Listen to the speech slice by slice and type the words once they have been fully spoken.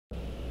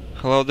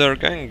Hello there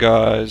again,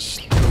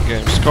 guys.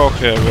 Game Scope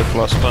here with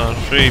Last Man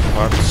 3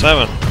 Part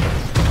 7.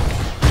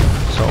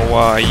 So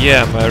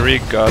yeah, my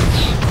rig got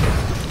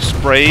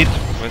sprayed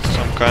with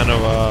some kind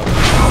of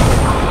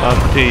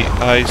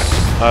anti-ice,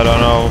 I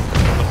don't know,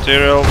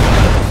 material.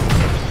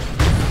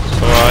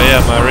 So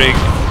yeah, my rig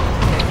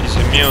is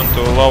immune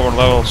to lower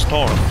level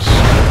storms.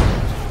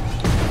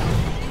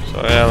 So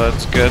yeah,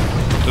 let's get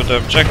to the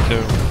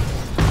objective.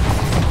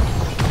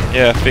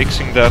 Yeah,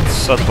 fixing that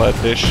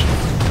satellite dish.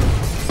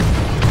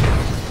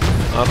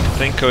 Not to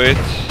think of it.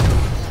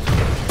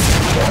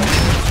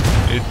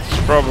 It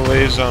probably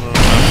is on a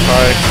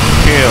high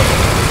scale.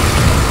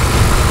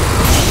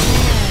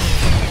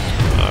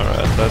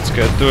 Alright, let's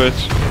get to it.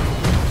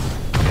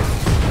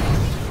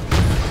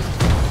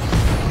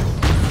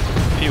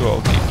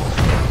 Fuel depot.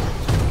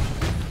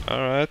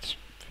 Alright,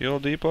 fuel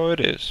depot it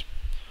is.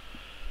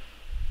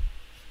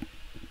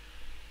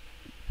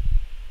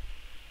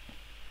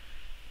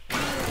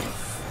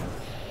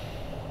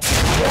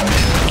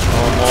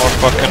 Oh, more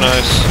fucking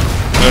ice.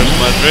 There's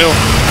my drill.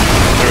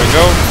 There we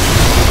go.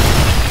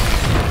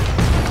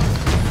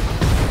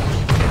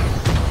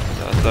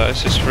 That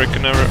ice is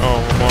freaking every. Oh,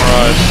 more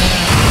ice.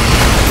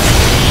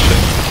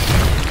 Shit.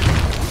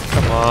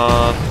 Come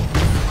on.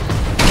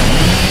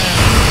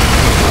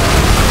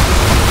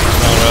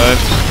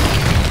 Alright.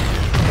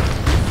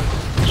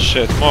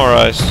 Shit, more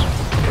ice.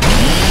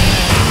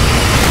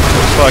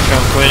 Looks like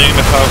I'm cleaning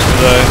the house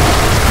today.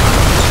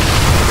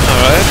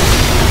 Alright.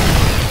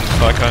 Looks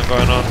like I'm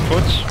going on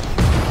foot.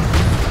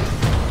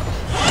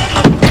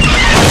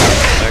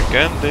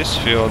 Again, this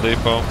fuel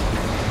depot.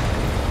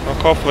 Well,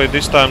 hopefully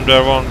this time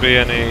there won't be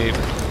any,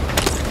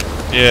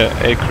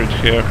 acreage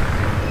here.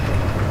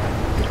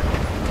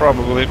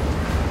 Probably.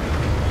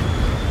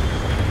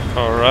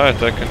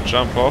 Alright, I can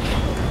jump off.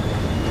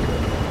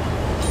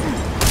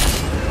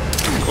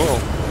 Cool.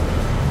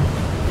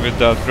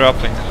 Without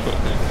grappling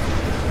hook.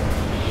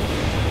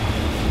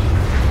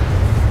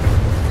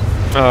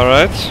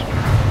 Alright.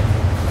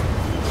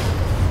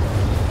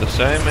 The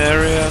same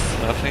area,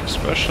 nothing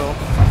special.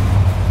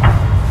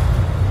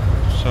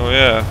 So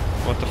yeah,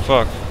 what the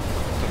fuck?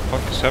 What the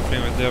fuck is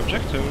happening with the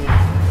objective?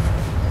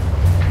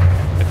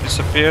 It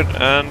disappeared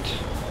and...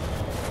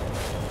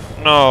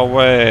 No,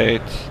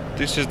 wait.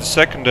 This is the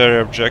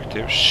secondary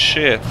objective.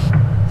 Shit.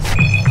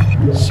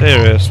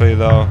 Seriously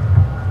though.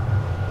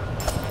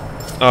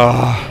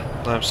 Ah,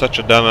 I'm such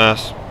a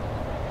dumbass.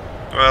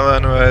 Well,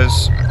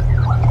 anyways.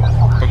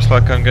 Looks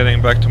like I'm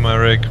getting back to my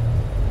rig.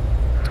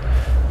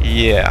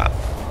 Yeah.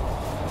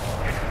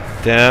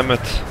 Damn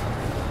it.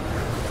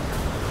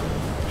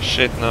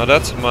 Shit, now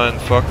that's a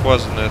mindfuck,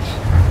 wasn't it?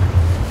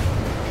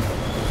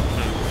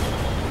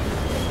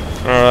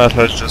 Alright,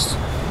 let's just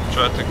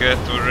try to get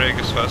to the rig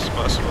as fast as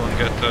possible and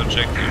get the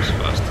objective as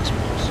fast as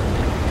possible.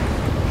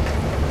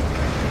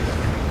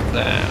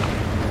 Damn.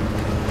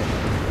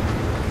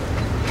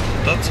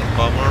 That's a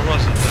bummer,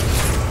 wasn't it?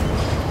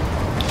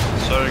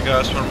 Sorry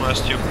guys for my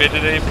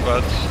stupidity,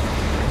 but...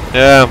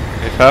 yeah,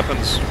 it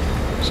happens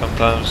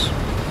sometimes.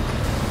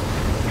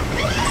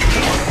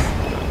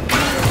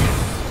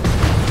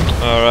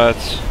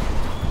 Alright,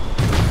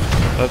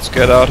 let's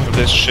get out of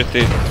this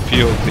shitty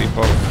fuel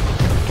depot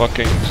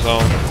fucking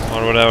zone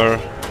or whatever.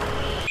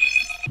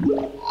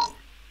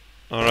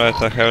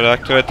 Alright, I have it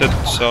activated,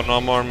 so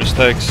no more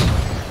mistakes.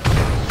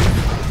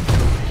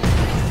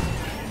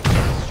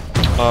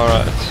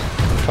 Alright,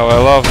 how I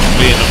love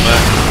being a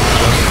mech,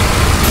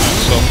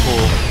 just so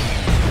cool.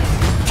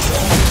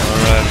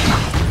 Alright,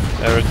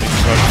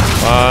 everything's working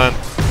fine.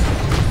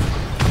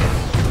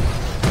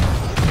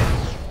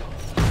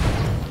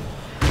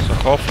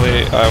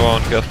 Hopefully I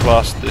won't get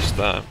lost this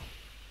time.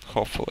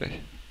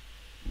 Hopefully.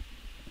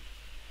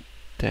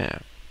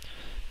 Damn.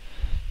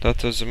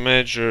 That was a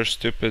major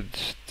stupid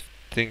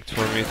thing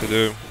for me to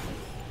do.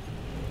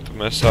 To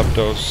mess up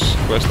those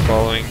quest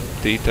following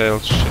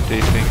detailed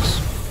shitty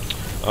things.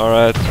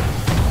 Alright.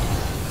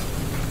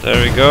 There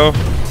we go.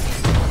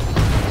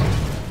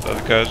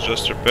 That guy's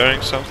just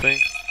repairing something.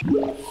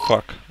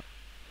 Fuck.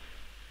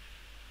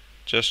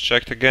 Just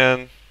checked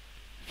again.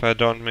 If I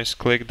don't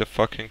misclick the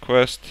fucking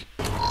quest.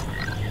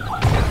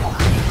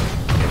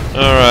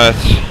 Alright,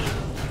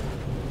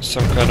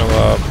 some kind of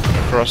a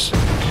crossing.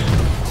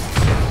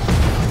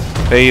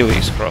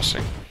 Bailey's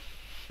crossing.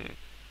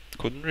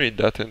 Couldn't read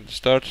that in the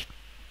start.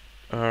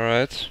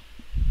 Alright.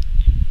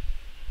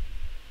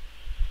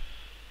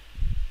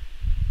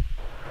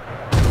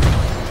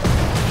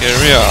 Here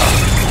we are.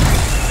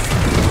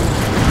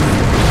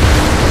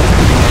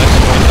 Nice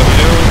point of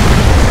view.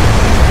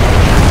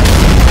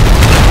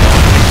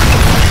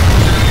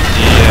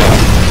 Yeah.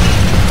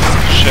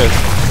 Shit.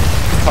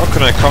 How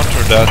can I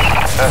counter that?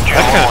 I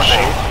can't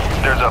shoot.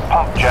 There's a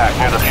pump jack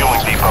near the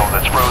fueling depot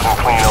that's frozen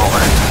clean over.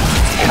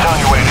 It's on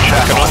your way to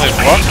check. I can only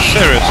block?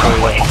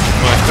 Seriously?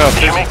 My god,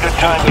 you make good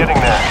time getting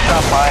there.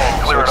 Stop by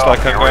and clear it off.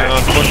 Looks like I'm going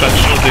on foot and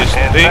shoot these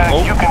things.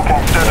 Oh. You can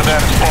consider that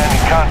a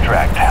standing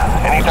contract.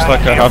 Looks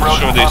like I have to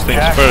shoot these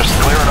things first.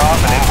 Clear it off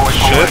and invoice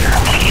me later.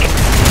 Shit.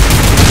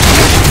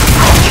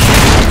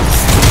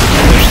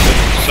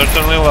 There's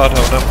certainly a lot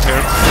of them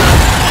here.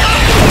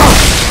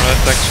 Alright,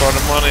 thanks for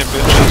the money,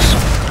 bitches.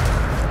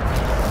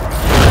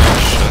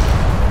 Shit.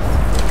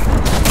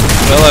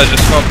 Well, I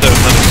just hope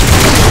there's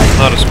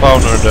not a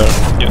spawner there.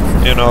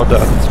 You know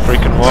that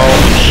freaking wall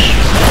which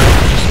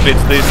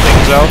spits these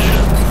things out?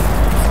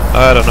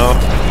 I don't know,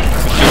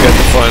 but you get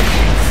the point.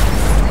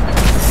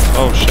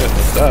 Oh shit,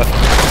 what's that?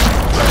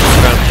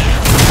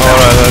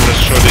 Alright, I'll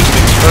just show these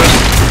things first.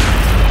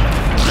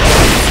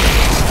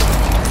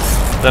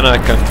 Then I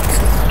can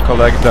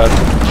collect that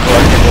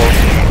collectible,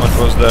 what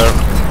was there.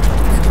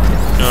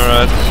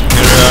 Alright,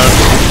 here we are.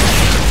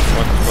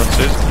 What's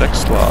this?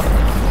 Text log.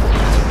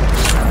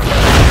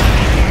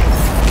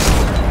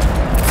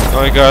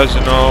 Oh guys,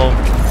 you know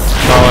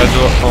how I do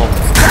it. Oh,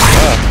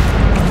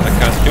 I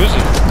can't use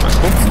it. Am I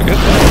cool? Forget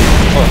it.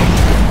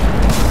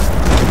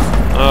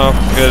 Oh,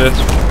 forget it.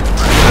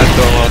 I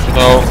don't want to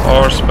know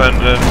or spend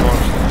any more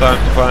time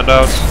to find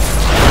out.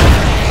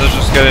 Let's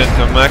just get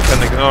into mech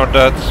and ignore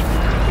that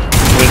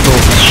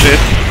little shit.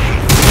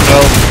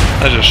 Well,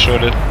 I just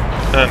shoot it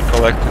and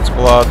collect its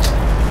blood.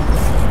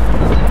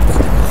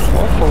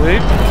 Hopefully.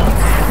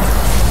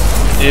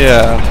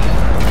 Yeah.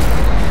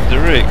 The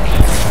rig.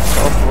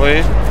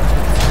 Hopefully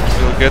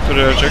we'll get to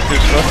the objective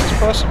as fast as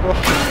possible.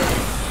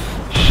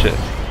 Shit.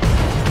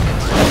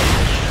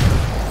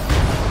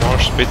 More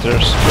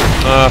spitters.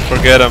 Ah,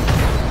 forget them.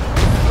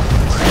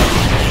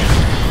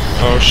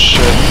 Oh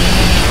shit.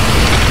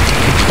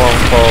 Bomb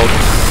fault.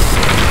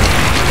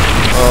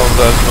 Oh,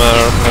 doesn't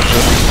matter. I'll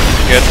just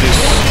get this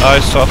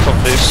ice off of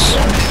this.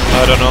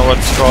 I don't know what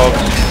it's called.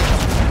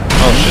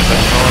 Oh shit,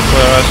 that's not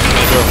clear ice for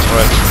me to do.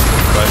 Right.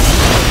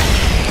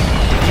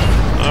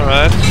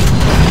 Alright.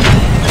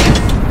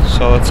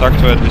 So let's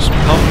activate this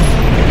pump.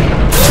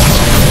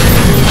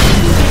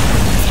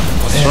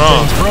 What's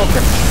wrong?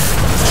 Broken.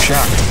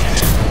 Shocking.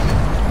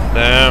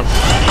 Damn.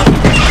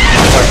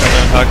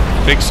 I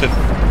can fix it.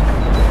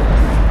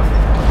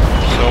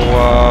 So,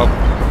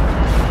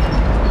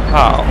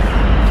 how?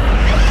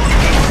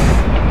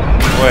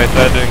 Wait, I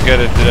didn't get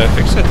it. Did I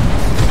fix it?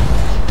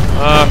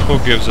 Ah, who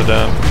gives a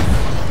damn?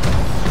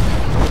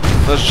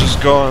 Let's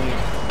just go and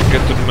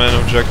get to the main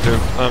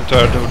objective. I'm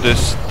tired of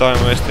this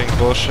time-wasting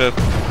bullshit.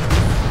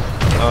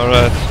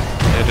 Alright,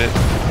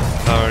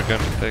 now we're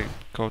gonna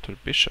go to the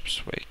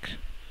Bishop's Wake.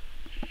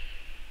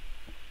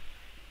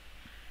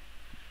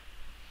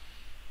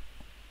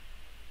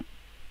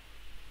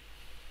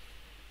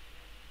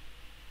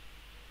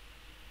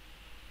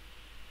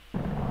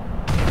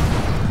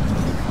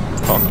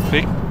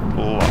 Cockpit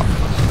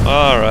locked.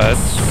 Alright.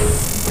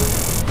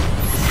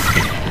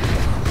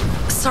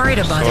 Sorry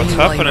to bother you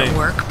while you're at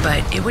work,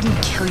 but it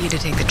wouldn't kill you to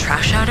take the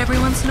trash out every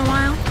once in a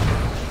while?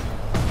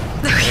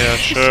 Yeah,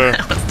 sure.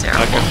 That was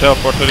terrible. I can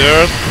teleport to the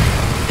Earth.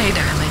 Hey,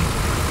 darling.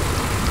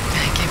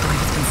 I can't believe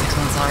it's been 6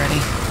 months already.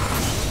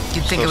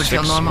 You'd think it would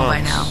feel normal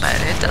by now, but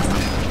it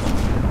doesn't.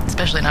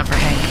 Especially not for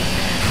Hank.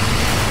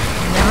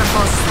 He never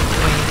falls asleep the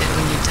way he did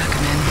when you tuck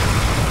him in.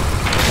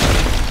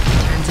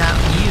 Turns out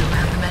you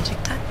have the magic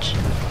touch.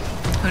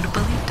 Who'd have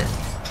believed it?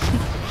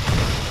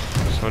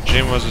 So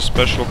Jim was a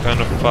special kind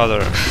of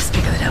father.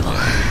 Speak of the devil.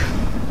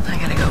 I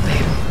gotta go,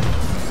 babe.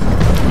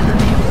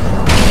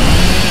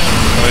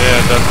 Oh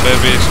yeah, that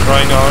baby is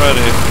crying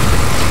already.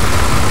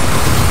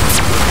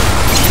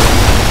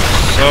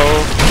 So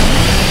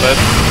let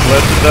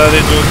daddy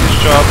do his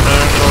job and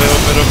earn a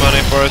little bit of money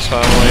for his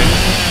family.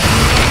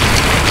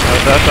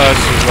 That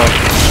ice is like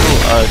true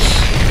ice.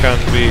 It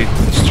can't be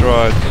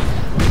destroyed.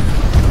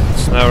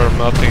 It's never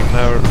melting,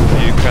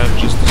 you can't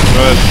just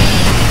destroy it.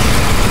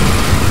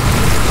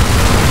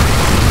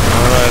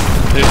 Alright,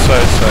 this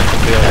ice I can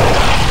deal with.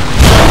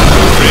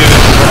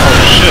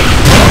 Oh shit!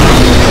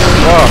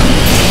 Wow!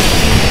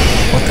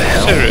 What the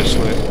hell?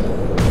 Seriously?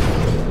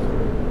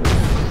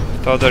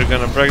 Thought they're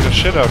gonna break the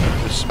shit out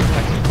of this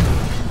mech.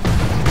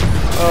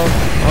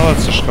 Oh,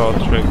 it's a scout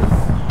trick.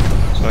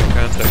 So I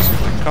can't exit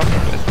the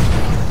cockpit.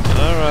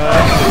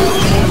 Alright.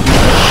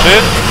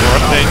 Shit,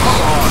 more things.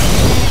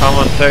 Come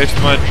and taste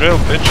my drill,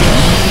 bitches.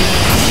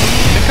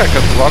 I think I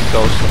can block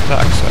those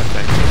attacks, I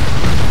think.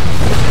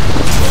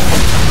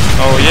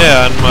 Oh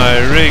yeah, and my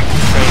rig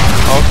can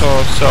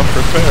auto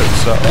self-repair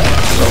itself.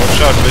 So watch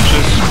out,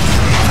 bitches.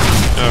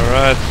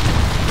 Alright.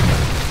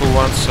 Who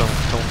wants some?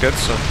 Come get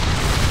some.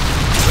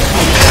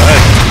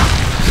 Alright.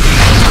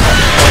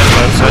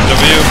 That's end of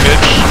you,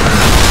 bitch.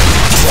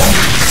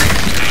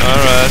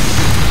 Alright.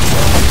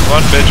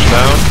 One bitch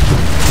down.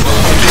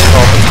 I'll just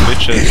call them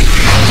bitches.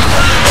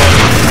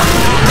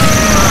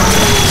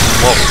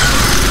 Whoa.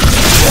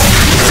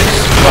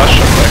 Flash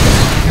effect.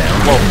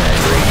 Whoa.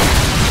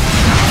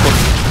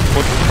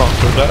 Couldn't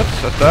counter that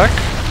attack.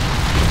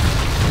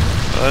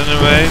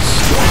 Anyways.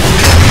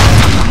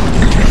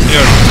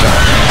 You're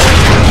down.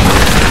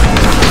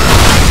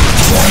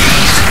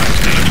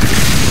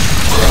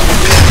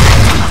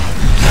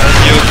 And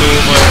you too,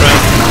 my friend.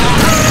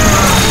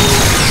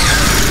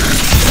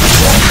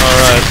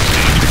 Alright.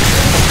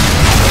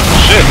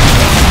 Shit!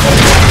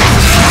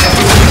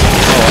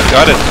 Oh, I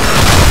got it.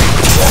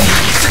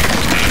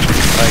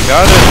 I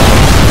got it.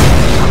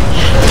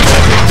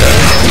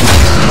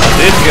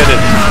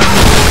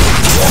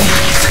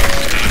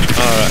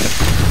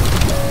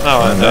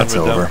 that's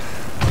with over. them.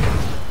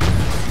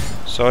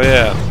 So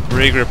yeah,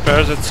 rig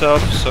repairs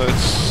itself, so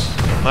it's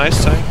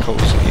nice and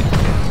cozy.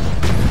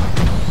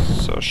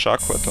 So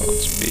Shockwave on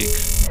speak.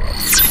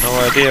 No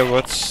idea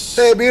what's...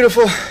 Hey,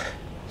 beautiful.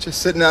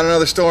 Just sitting out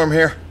another storm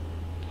here.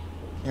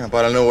 You know, up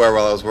out of nowhere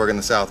while I was working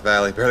the South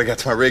Valley. Barely got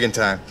to my rig in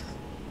time.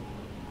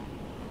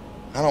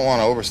 I don't want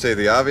to overstate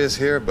the obvious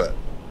here, but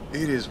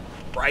it is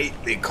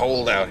frightfully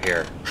cold out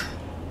here.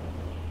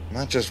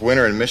 Not just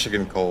winter in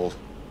Michigan cold.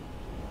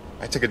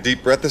 I took a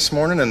deep breath this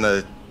morning and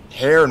the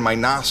hair in my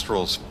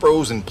nostrils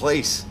froze in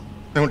place.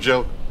 No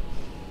joke.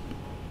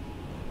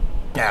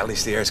 Yeah, at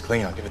least the air's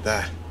clean, I'll give it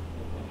that.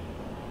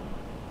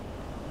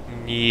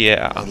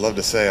 Yeah. I'd love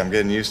to say I'm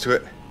getting used to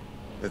it,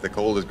 that the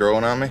cold is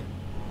growing on me.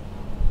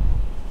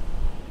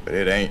 But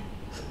it ain't.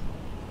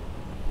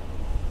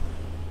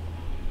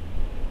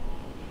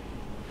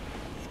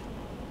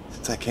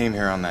 Since I came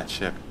here on that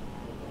ship,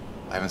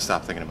 I haven't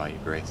stopped thinking about you,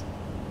 Grace.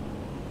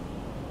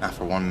 Not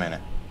for 1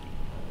 minute.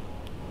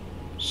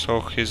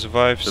 So his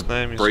wife's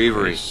name is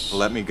bravery Grace. to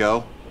let me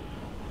go.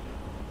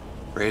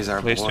 Raise our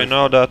At least boy we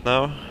know that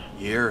now.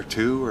 a year or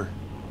two, or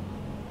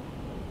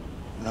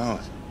who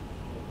knows?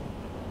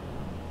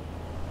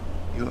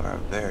 You are a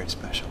very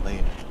special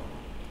lady.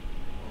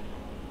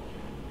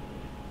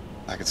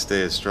 I could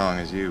stay as strong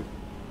as you,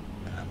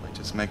 and I might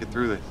just make it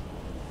through this.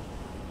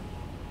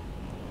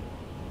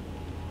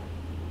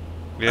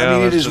 Yeah, I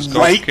mean, it let's is just go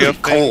kill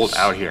frightfully cold things.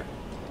 out here.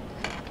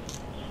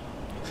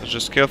 Let's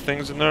just kill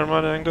things in our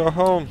money and go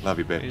home. Love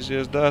you, babe. Easy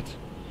as that.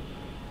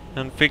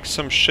 And fix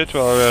some shit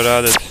while we're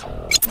at it.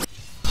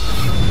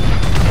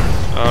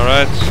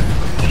 Alright.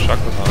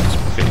 Chocolate nuts.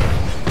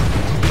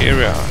 Here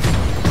we are.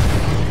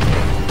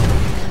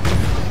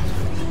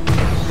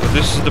 So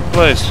this is the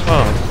place,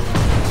 huh?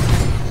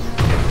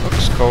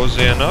 Looks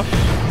cozy enough.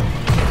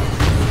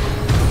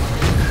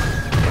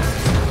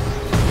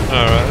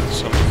 Alright,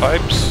 some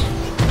pipes.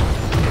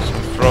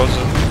 Some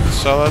frozen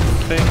salad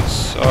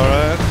things,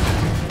 alright.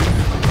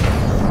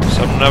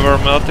 Some never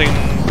melting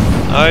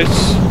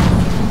ice,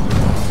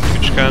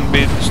 which can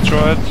be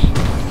destroyed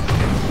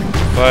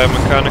by a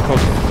mechanical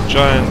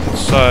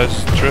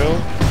giant-sized drill.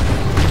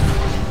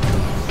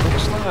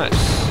 Looks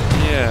nice.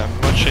 Yeah,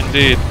 much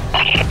indeed.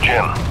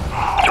 Jim,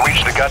 to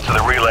reach the guts of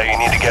the relay, you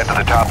need to get to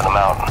the top of the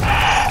mountain.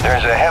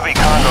 There's a heavy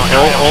cargo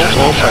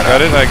Oh, I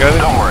got it, I got it.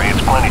 Don't worry,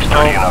 it's plenty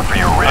sturdy enough for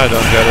your rig. I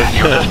don't get it.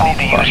 You just need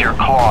to use your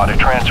claw to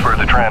transfer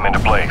the tram into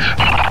place.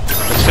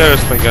 I'm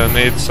seriously gonna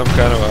need some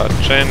kind of a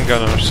chain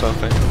gun or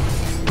something.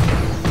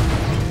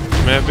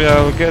 Maybe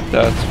I'll get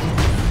that.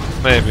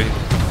 Maybe.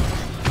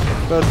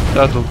 But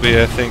that'll be,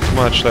 I think,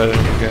 much later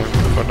in the game.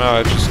 For now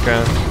I just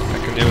can't. I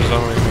can use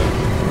only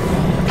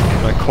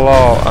my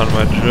claw and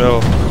my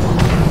drill.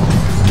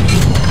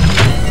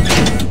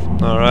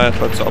 Alright,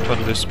 let's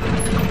open this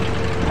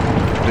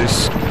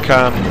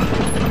can.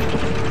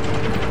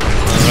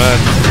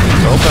 Alright,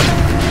 it's open.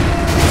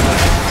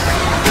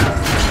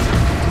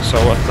 So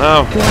what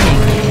now?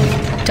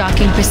 Warning.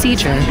 Docking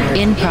procedure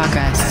in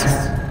progress.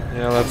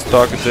 Yeah, let's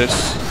dock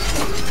this.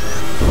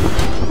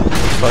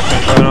 Looks like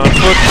I'm going on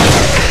foot.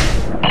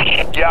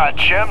 Yeah,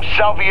 Jim,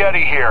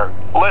 Salvietti here.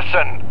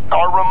 Listen,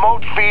 our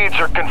remote feeds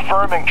are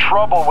confirming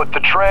trouble with the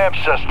tram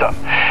system.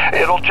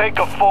 It'll take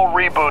a full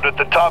reboot at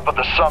the top of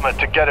the summit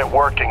to get it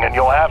working, and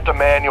you'll have to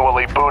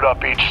manually boot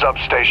up each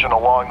substation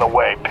along the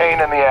way. Pain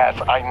in the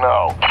ass, I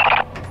know.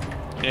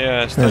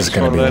 Yes, This is thanks for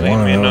gonna be letting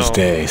one me of those know.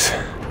 days.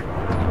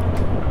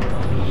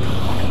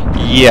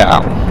 Yeah,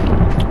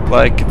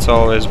 like it's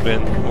always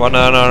been.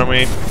 One-man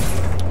army,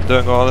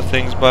 doing all the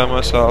things by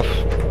myself.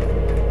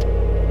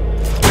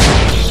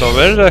 So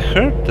where did I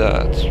heard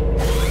that?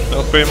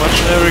 Well, pretty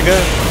much in every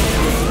game.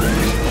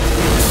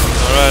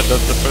 Alright,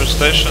 that's the first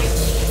station.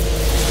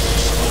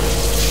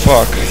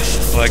 Fuck,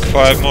 like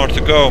 5 more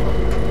to go.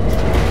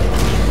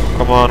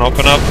 Come on,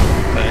 open up.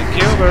 Thank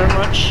you very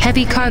much.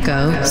 Heavy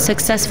cargo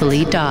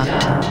successfully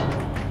docked.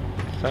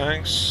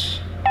 Thanks.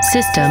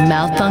 System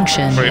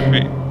malfunction.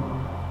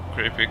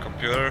 Creepy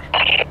computer.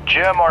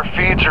 Jim, our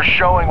feeds are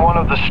showing one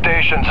of the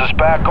stations is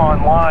back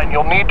online.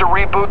 You'll need to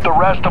reboot the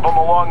rest of them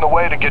along the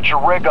way to get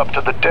your rig up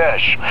to the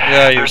dish.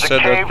 Yeah, you There's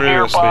said a that cave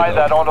previously, nearby though.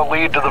 that ought to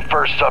lead to the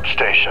first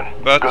substation.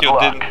 But Good you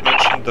luck. didn't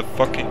mention the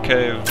fucking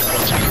cave.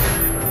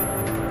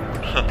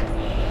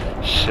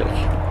 Shit.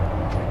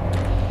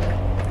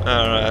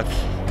 Alright.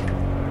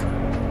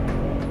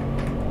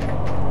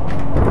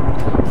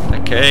 The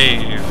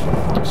cave.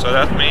 So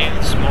that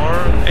means more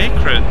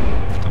acrid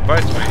to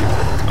bite me.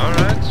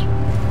 Alright.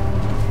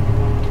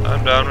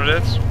 I'm down with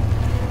it.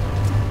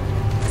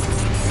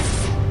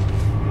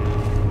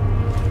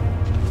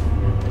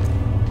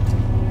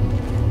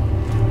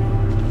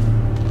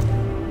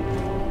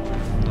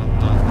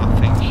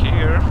 Nothing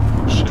here.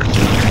 Shit.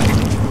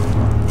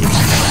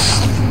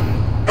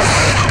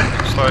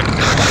 Looks like...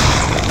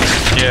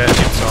 Yeah,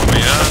 he saw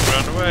me and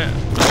ran away.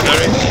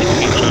 Very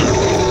feature.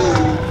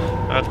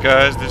 Alright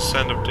guys, this is the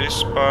end of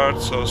this part,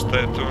 so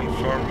stay tuned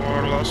for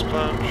more Lost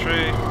Clan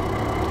 3.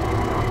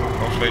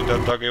 Hopefully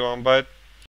that doggy won't bite.